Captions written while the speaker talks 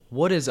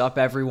What is up,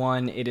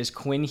 everyone? It is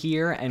Quinn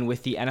here, and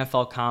with the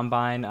NFL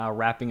Combine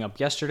wrapping up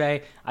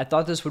yesterday, I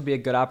thought this would be a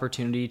good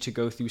opportunity to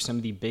go through some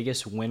of the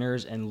biggest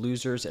winners and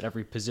losers at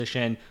every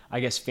position, I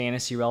guess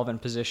fantasy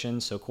relevant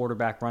positions, so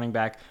quarterback, running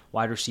back,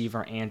 wide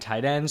receiver, and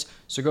tight ends.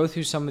 So go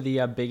through some of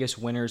the biggest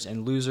winners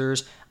and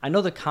losers. I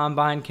know the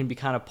Combine can be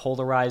kind of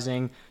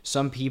polarizing.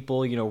 Some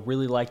people,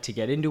 really like to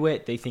get into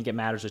it. They think it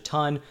matters a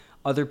ton.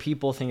 Other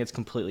people think it's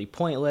completely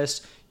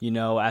pointless.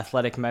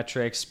 Athletic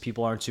metrics,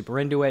 people aren't super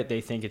into it.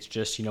 They think it's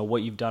just,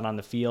 what you've done on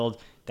the field.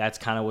 That's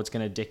kind of what's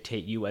going to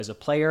dictate you as a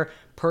player.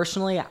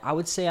 Personally, I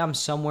would say I'm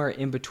somewhere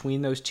in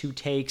between those two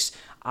takes.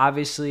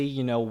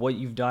 Obviously, what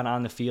you've done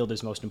on the field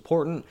is most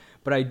important,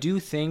 but I do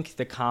think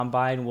the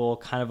Combine will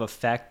kind of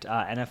affect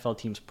NFL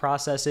teams'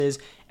 processes,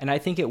 and I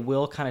think it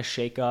will kind of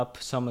shake up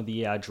some of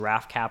the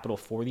draft capital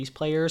for these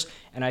players,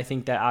 and I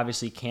think that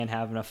obviously can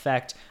have an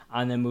effect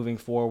on them moving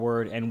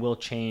forward and will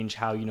change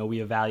how, we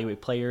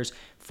evaluate players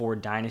for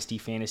Dynasty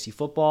fantasy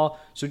football.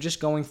 So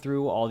just going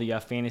through all the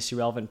fantasy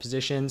relevant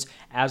positions.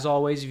 As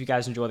always, if you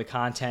guys enjoy the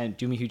content,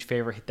 do me a huge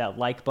favor, hit that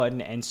like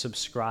button and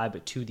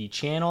subscribe to the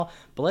channel.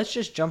 But let's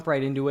just jump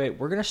right into it.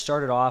 We're going to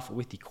start it off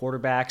with the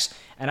quarterbacks,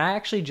 and I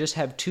actually just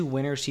have two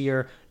winners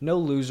here, no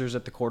losers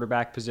at the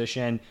quarterback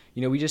position.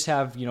 We just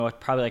have,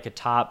 probably like a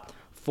top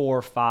 4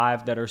 or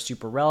 5 that are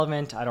super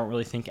relevant. I don't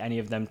really think any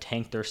of them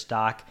tanked their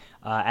stock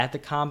at the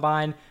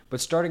Combine. But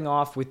starting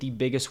off with the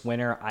biggest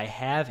winner, I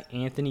have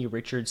Anthony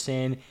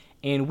Richardson.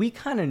 And we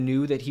kind of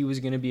knew that he was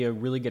going to be a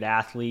really good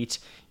athlete.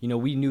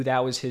 We knew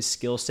that was his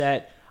skill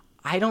set.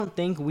 I don't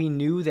think we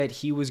knew that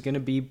he was going to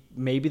be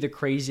maybe the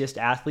craziest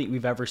athlete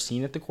we've ever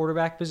seen at the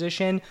quarterback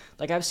position.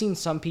 Like, I've seen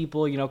some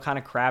people, kind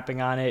of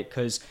crapping on it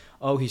because,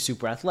 he's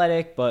super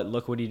athletic, but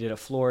look what he did at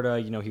Florida.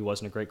 He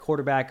wasn't a great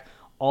quarterback.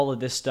 All of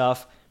this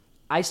stuff.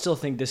 I still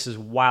think this is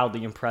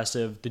wildly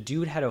impressive. The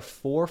dude had a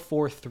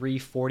 4.43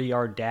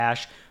 40-yard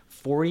dash,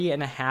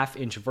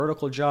 40.5-inch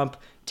vertical jump,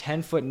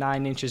 10 foot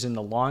 9 inches in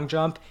the long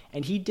jump,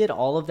 and he did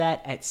all of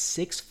that at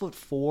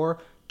 6'4",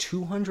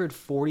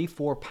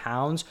 244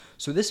 pounds.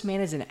 So this man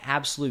is an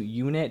absolute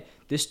unit.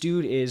 This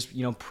dude is,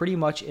 pretty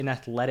much an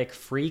athletic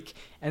freak.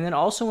 And then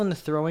also in the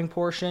throwing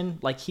portion,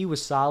 he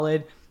was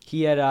solid.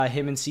 He had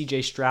him and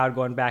CJ Stroud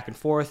going back and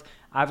forth.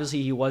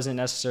 Obviously, he wasn't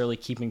necessarily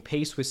keeping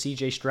pace with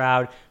CJ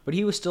Stroud, but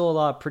he was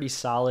still pretty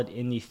solid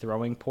in the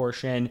throwing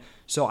portion.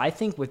 So I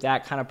think with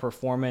that kind of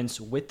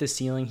performance, with the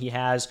ceiling he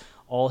has,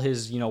 all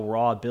his,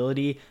 raw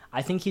ability,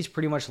 I think he's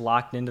pretty much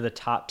locked into the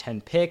top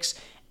 10 picks.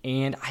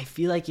 And I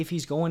feel like if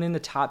he's going in the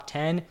top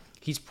 10,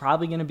 he's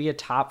probably going to be a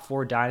top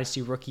 4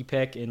 Dynasty rookie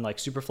pick in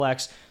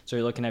Superflex. So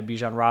you're looking at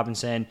Bijan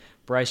Robinson,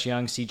 Bryce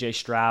Young, CJ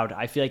Stroud.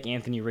 I feel like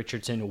Anthony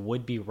Richardson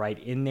would be right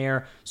in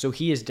there. So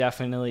he is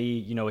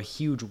definitely, a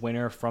huge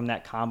winner from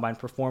that Combine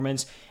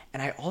performance.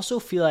 And I also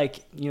feel like,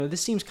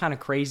 this seems kind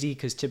of crazy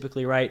because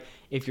typically, right,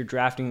 if you're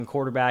drafting a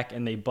quarterback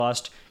and they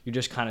bust, you're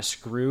just kind of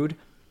screwed.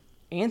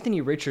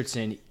 Anthony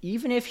Richardson,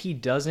 even if he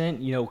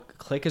doesn't,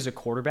 click as a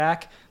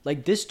quarterback,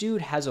 this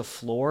dude has a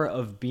floor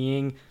of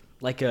being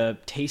like a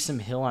Taysom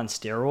Hill on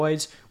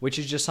steroids, which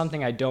is just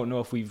something I don't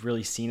know if we've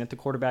really seen at the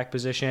quarterback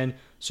position.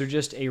 So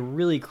just a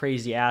really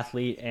crazy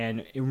athlete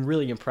and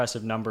really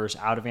impressive numbers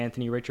out of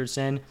Anthony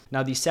Richardson.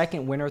 Now, the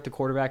second winner at the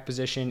quarterback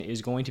position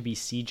is going to be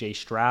CJ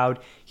Stroud.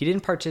 He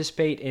didn't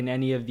participate in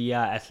any of the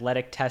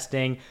athletic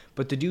testing,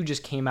 but the dude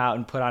just came out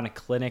and put on a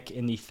clinic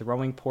in the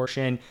throwing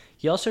portion.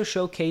 He also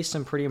showcased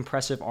some pretty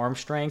impressive arm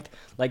strength.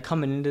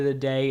 Coming into the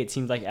day, it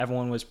seemed like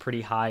everyone was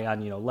pretty high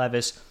on,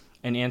 Levis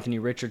and Anthony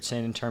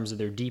Richardson in terms of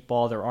their deep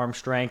ball, their arm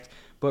strength.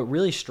 But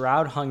really,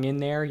 Stroud hung in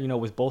there,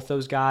 with both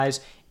those guys,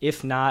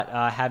 if not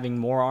having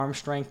more arm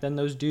strength than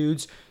those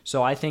dudes.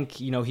 So I think,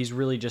 he's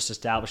really just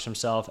established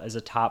himself as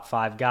a top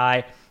 5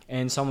 guy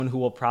and someone who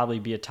will probably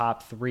be a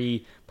top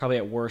 3, probably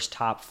at worst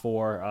top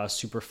 4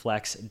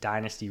 Superflex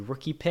Dynasty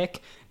rookie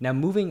pick. Now,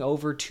 moving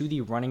over to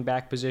the running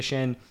back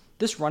position,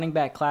 this running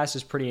back class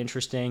is pretty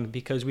interesting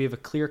because we have a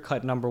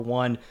clear-cut number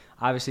 1.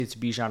 Obviously, it's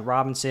Bijan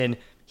Robinson.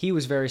 He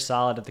was very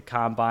solid at the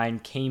Combine,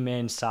 came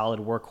in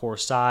solid workhorse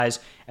size,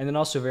 and then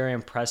also very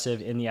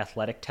impressive in the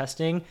athletic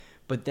testing.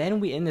 But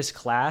then in this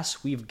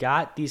class, we've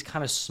got these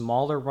kind of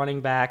smaller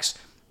running backs,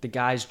 the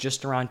guys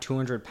just around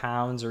 200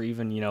 pounds or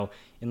even,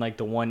 in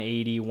the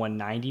 180,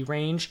 190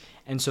 range.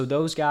 And so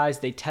those guys,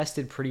 they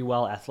tested pretty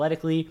well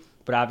athletically,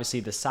 but obviously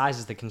the size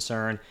is the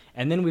concern.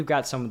 And then we've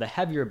got some of the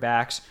heavier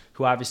backs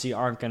who obviously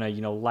aren't going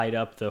to, light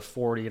up the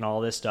 40 and all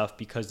this stuff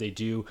because they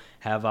do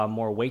have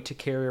more weight to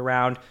carry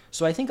around.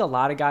 So I think a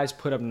lot of guys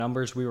put up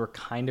numbers we were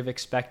kind of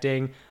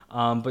expecting.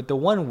 But the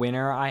one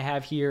winner I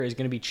have here is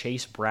going to be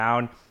Chase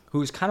Brown,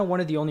 who's kind of one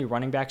of the only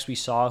running backs we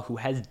saw who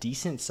has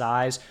decent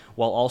size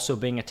while also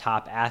being a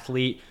top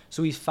athlete.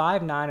 So he's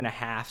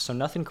 5'9.5", so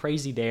nothing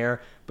crazy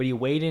there, but he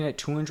weighed in at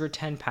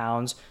 210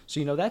 pounds.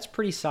 So, that's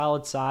pretty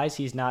solid size.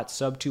 He's not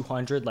sub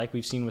 200 like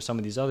we've seen with some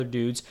of these other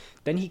dudes.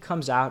 Then he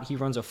comes out, he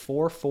runs a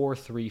 4.4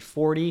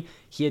 340.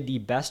 He had the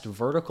best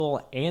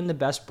vertical and the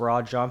best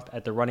broad jump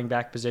at the running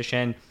back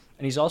position.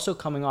 and he's also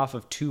coming off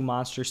of 2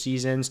 monster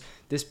seasons.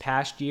 This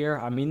past year,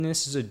 I mean,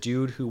 this is a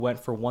dude who went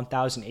for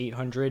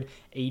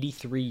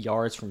 1,883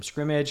 yards from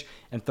scrimmage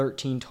and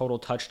 13 total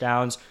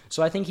touchdowns.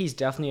 So I think he's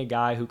definitely a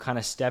guy who kind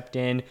of stepped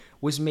in,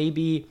 was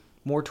maybe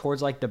more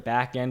towards like the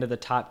back end of the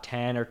top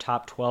 10 or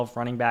top 12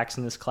 running backs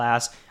in this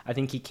class. I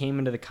think he came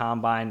into the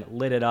combine,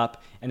 lit it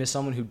up, and is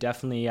someone who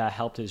definitely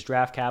helped his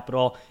draft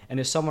capital,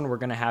 and is someone we're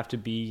going to have to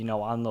be,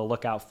 on the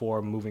lookout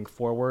for moving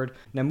forward.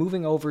 Now,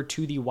 moving over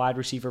to the wide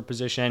receiver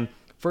position,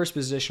 first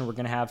position, we're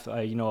going to have,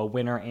 a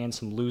winner and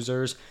some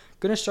losers.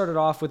 Going to start it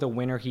off with a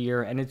winner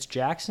here, and it's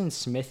Jackson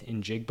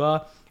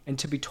Smith-Njigba. And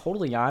to be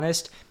totally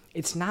honest,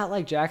 it's not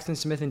like Jackson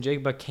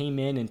Smith-Njigba came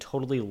in and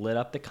totally lit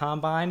up the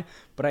combine,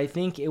 but I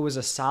think it was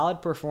a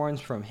solid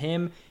performance from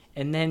him.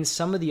 And then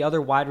some of the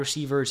other wide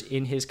receivers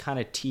in his kind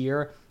of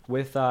tier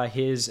with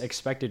his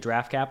expected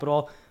draft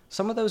capital,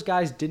 some of those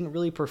guys didn't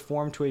really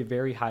perform to a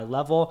very high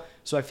level.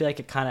 So I feel like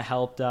it kind of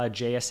helped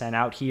JSN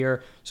out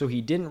here. So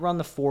he didn't run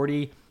the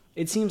 40.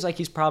 It seems like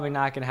he's probably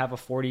not going to have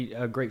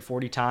a great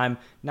 40 time.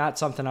 Not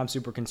something I'm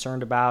super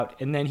concerned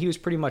about. And then he was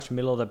pretty much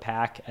middle of the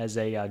pack as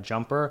a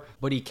jumper,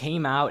 but he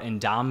came out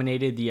and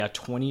dominated the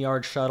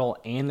 20-yard shuttle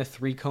and the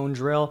 3-cone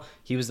drill.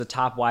 He was the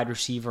top wide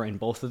receiver in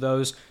both of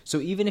those.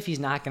 So even if he's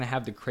not going to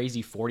have the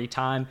crazy 40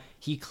 time,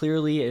 he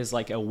clearly is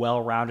like a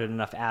well-rounded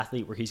enough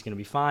athlete where he's going to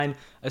be fine,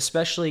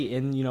 especially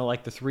in,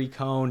 like the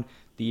 3-cone,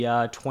 the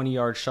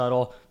 20-yard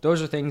shuttle.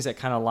 Those are things that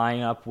kind of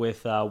line up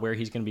with where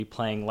he's going to be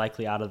playing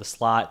likely out of the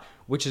slot,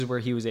 which is where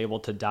he was able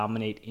to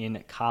dominate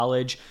in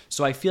college.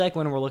 So I feel like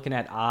when we're looking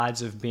at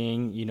odds of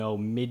being,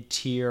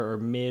 mid-tier or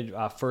mid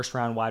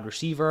first-round wide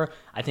receiver,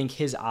 I think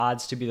his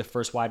odds to be the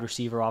first wide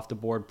receiver off the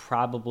board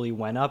probably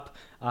went up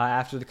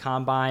after the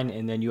combine.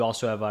 And then you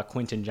also have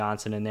Quentin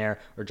Johnson in there,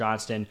 or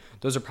Johnston.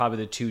 Those are probably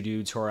the two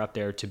dudes who are up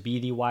there to be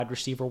the wide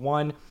receiver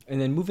one.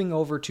 And then moving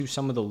over to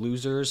some of the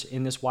losers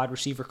in this wide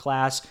receiver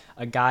class,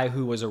 a guy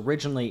who was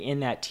originally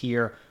in that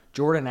tier,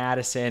 Jordan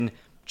Addison,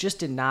 just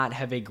did not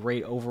have a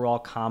great overall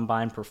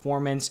combine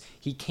performance.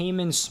 He came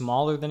in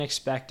smaller than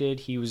expected.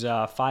 He was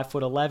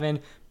 5'11",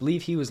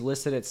 believe he was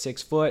listed at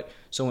 6 foot,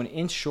 so an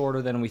inch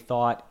shorter than we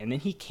thought. And then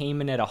he came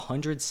in at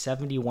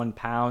 171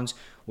 pounds,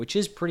 which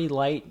is pretty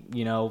light,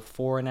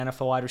 for an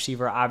NFL wide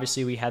receiver.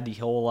 Obviously, we had the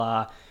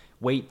whole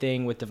weight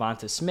thing with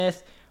Devonta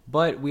Smith,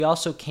 but we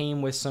also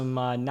came with some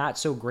not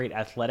so great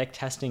athletic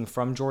testing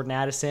from Jordan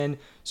Addison.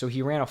 So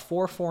he ran a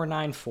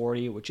 4.49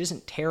 40, which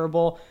isn't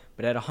terrible,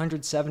 but at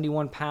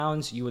 171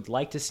 pounds, you would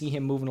like to see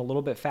him moving a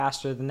little bit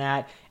faster than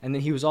that. And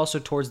then he was also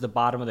towards the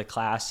bottom of the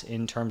class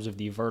in terms of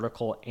the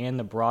vertical and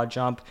the broad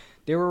jump.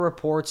 There were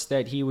reports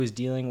that he was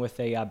dealing with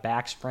a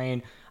back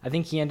sprain. I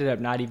think he ended up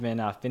not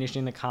even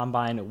finishing the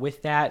combine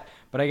with that,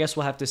 but I guess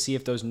we'll have to see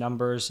if those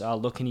numbers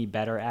look any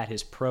better at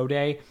his pro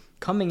day.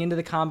 Coming into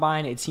the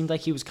combine, it seemed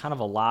like he was kind of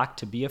a lock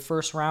to be a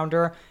first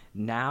rounder.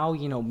 Now,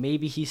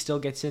 maybe he still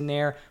gets in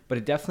there, but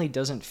it definitely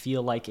doesn't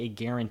feel like a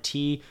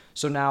guarantee.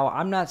 So now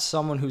I'm not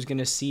someone who's going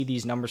to see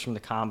these numbers from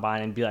the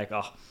combine and be like,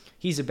 oh,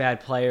 he's a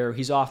bad player.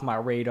 He's off my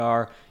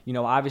radar.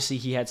 Obviously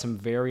he had some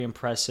very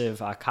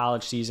impressive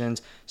college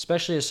seasons,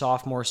 especially a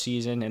sophomore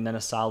season and then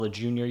a solid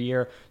junior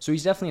year. So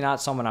he's definitely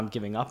not someone I'm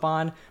giving up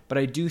on, but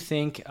I do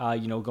think,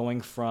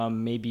 going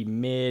from maybe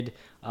mid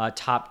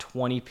top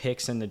 20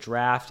 picks in the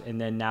draft and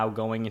then now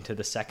going into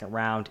the second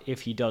round,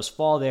 if he does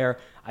fall there,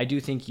 I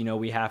do think,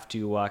 we have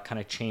to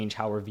kind of change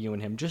how we're viewing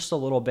him just a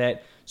little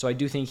bit. So I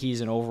do think he's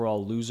an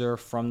overall loser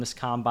from this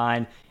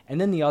combine. And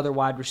then the other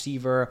wide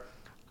receiver,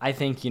 I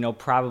think,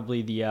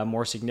 probably the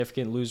more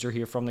significant loser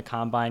here from the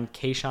combine,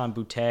 Kayshon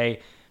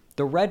Boutte.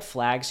 The red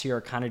flags here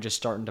are kind of just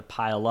starting to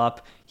pile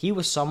up. He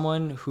was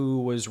someone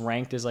who was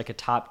ranked as like a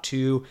top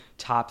 2,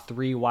 top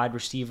 3 wide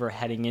receiver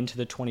heading into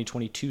the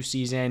 2022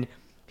 season.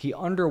 He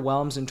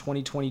underwhelms in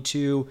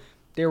 2022.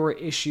 There were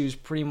issues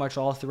pretty much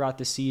all throughout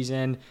the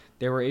season.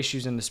 There were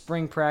issues in the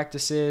spring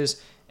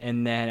practices.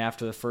 And then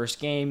after the first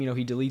game,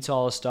 he deletes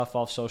all his stuff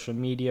off social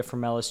media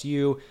from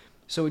LSU.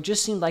 So it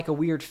just seemed like a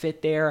weird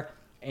fit there.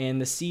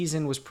 And the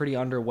season was pretty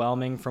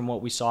underwhelming from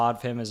what we saw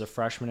of him as a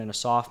freshman and a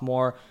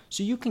sophomore.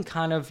 So you can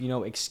kind of,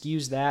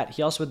 excuse that.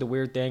 He also had the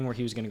weird thing where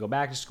he was going to go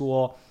back to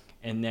school,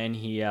 and then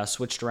he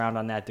switched around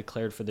on that,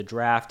 declared for the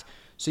draft.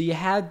 So you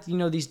had,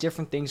 these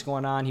different things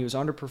going on. He was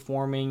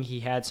underperforming.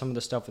 He had some of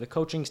the stuff with the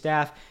coaching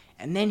staff.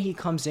 And then he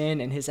comes in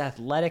and his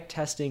athletic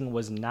testing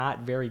was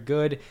not very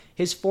good.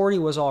 His 40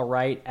 was all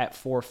right at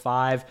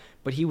 4.5,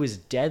 but he was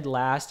dead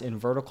last in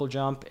vertical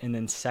jump and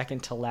then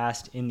second to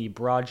last in the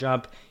broad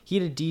jump. He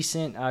had a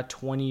decent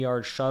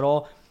 20-yard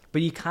shuttle,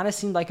 but he kind of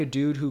seemed like a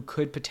dude who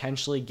could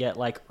potentially get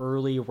like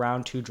early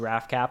round 2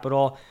 draft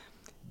capital.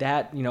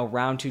 That,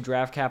 round 2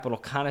 draft capital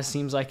kind of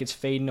seems like it's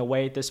fading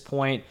away at this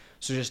point.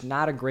 So just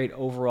not a great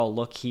overall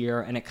look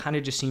here. And it kind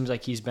of just seems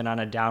like he's been on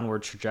a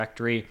downward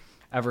trajectory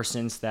ever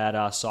since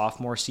that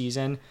sophomore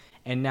season.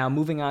 And now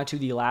moving on to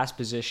the last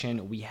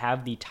position, we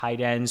have the tight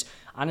ends.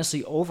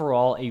 Honestly,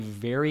 overall, a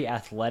very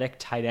athletic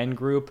tight end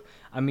group.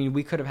 I mean,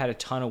 we could have had a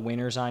ton of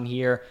winners on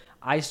here.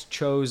 I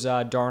chose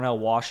Darnell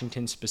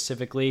Washington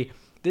specifically.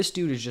 This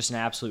dude is just an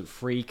absolute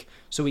freak.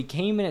 So he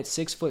came in at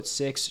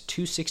 6'6",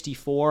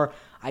 264.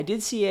 I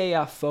did see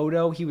a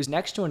photo. He was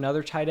next to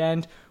another tight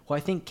end who I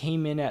think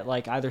came in at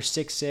like either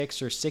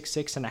 6'6" or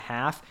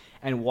 6'6.5".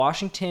 And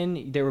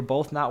Washington, they were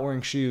both not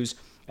wearing shoes.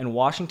 And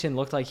Washington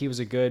looked like he was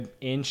a good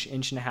inch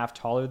and a half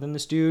taller than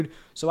this dude.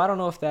 So I don't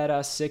know if that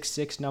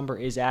 6'6" number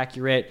is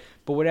accurate,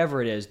 but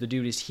whatever it is, the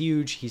dude is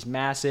huge. He's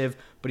massive,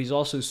 but he's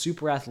also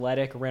super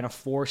athletic. Ran a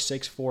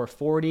 4.64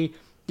 40.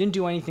 Didn't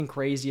do anything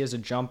crazy as a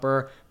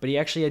jumper, but he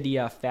actually had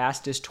the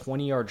fastest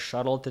 20-yard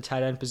shuttle at the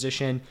tight end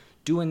position,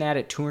 doing that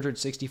at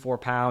 264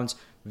 pounds.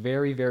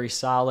 Very, very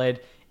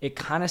solid. It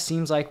kind of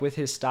seems like with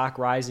his stock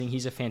rising,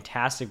 he's a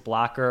fantastic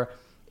blocker.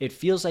 It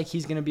feels like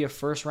he's going to be a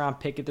first-round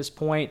pick at this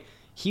point.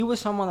 He was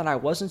someone that I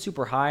wasn't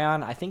super high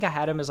on. I think I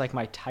had him as like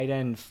my tight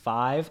end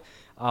 5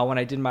 when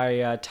I did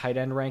my tight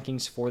end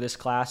rankings for this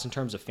class in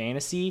terms of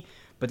fantasy.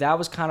 But that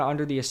was kind of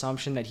under the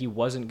assumption that he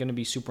wasn't going to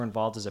be super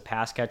involved as a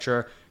pass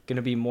catcher, going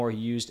to be more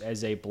used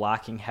as a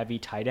blocking heavy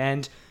tight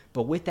end.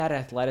 But with that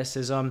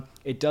athleticism,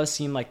 it does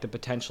seem like the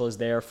potential is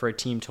there for a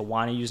team to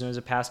want to use him as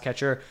a pass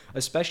catcher,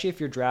 especially if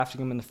you're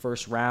drafting him in the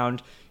first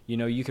round. You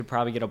know, you could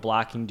probably get a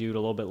blocking dude a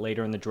little bit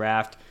later in the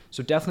draft.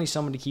 So definitely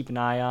someone to keep an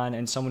eye on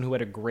and someone who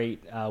had a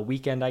great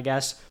weekend, I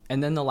guess.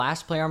 And then the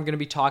last player I'm going to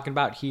be talking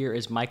about here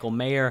is Michael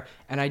Mayer.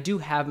 And I do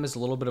have him as a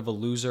little bit of a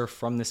loser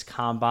from this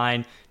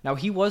combine. Now,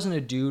 he wasn't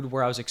a dude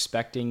where I was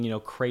expecting,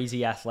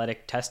 crazy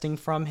athletic testing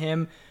from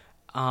him.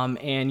 And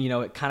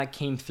it kind of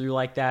came through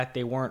like that.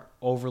 They weren't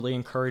overly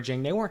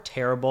encouraging. They weren't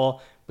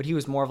terrible, but he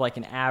was more of like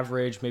an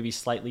average, maybe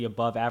slightly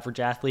above average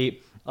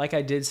athlete. Like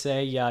I did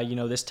say,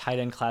 this tight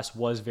end class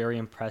was very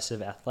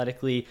impressive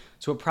athletically,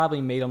 so it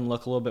probably made him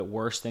look a little bit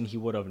worse than he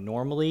would have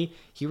normally.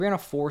 He ran a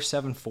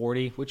 4.7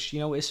 40, which,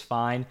 is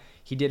fine.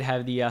 He did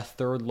have the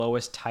third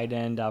lowest tight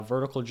end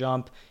vertical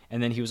jump,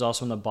 and then he was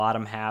also in the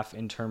bottom half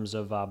in terms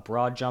of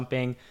broad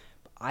jumping.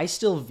 I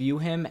still view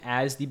him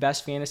as the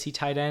best fantasy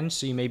tight end,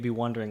 so you may be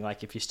wondering,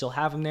 like, if you still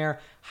have him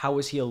there, how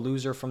is he a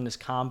loser from this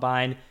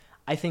combine?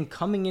 I think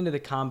coming into the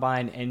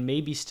combine and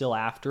maybe still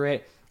after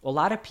it, a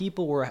lot of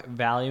people were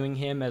valuing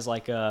him as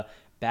like a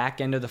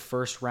back end of the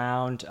first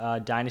round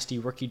Dynasty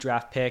rookie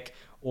draft pick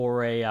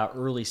or a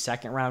early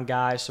second round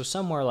guy, so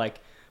somewhere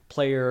like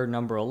player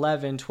number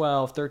 11,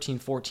 12, 13,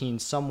 14,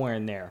 somewhere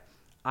in there.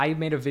 I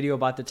made a video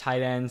about the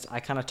tight ends. I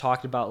kind of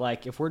talked about,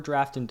 like, if we're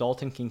drafting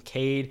Dalton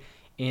Kincaid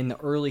in the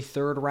early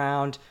third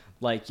round,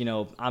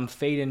 I'm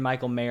fading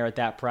Michael Mayer at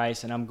that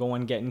price, and I'm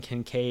getting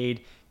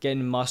Kincaid,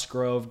 getting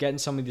Musgrove, getting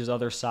some of these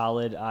other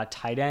solid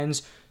tight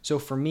ends. So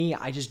for me,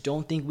 I just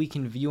don't think we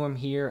can view him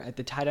here at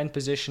the tight end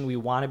position. We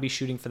want to be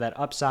shooting for that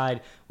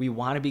upside. We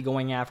want to be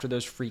going after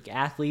those freak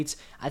athletes.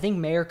 I think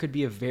Mayer could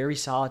be a very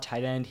solid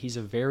tight end. He's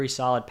a very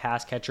solid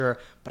pass catcher,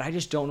 but I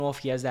just don't know if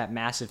he has that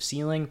massive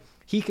ceiling.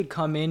 He could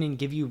come in and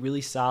give you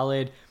really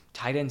solid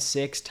tight end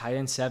 6, tight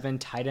end 7,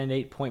 tight end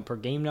 8 point per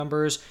game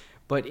numbers.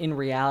 But in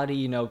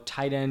reality,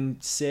 tight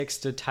end 6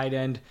 to tight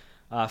end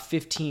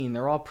 15,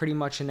 they're all pretty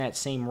much in that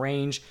same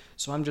range.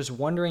 So I'm just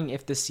wondering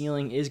if the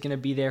ceiling is going to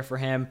be there for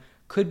him.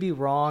 Could be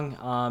wrong,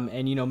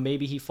 and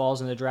maybe he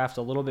falls in the draft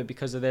a little bit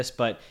because of this,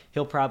 but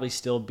he'll probably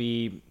still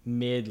be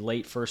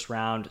late first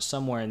round,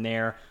 somewhere in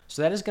there.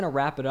 So that is going to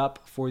wrap it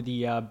up for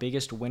the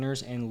biggest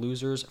winners and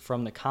losers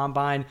from the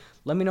combine.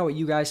 Let me know what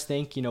you guys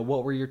think.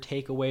 What were your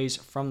takeaways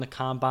from the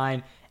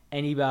combine?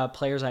 Any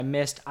players I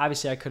missed?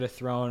 Obviously, I could have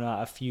thrown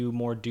a few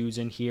more dudes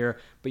in here,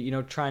 but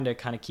trying to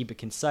kind of keep it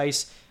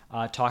concise,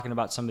 talking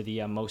about some of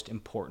the most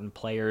important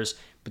players.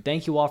 But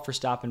thank you all for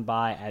stopping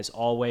by as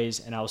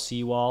always, and I'll see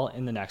you all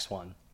in the next one.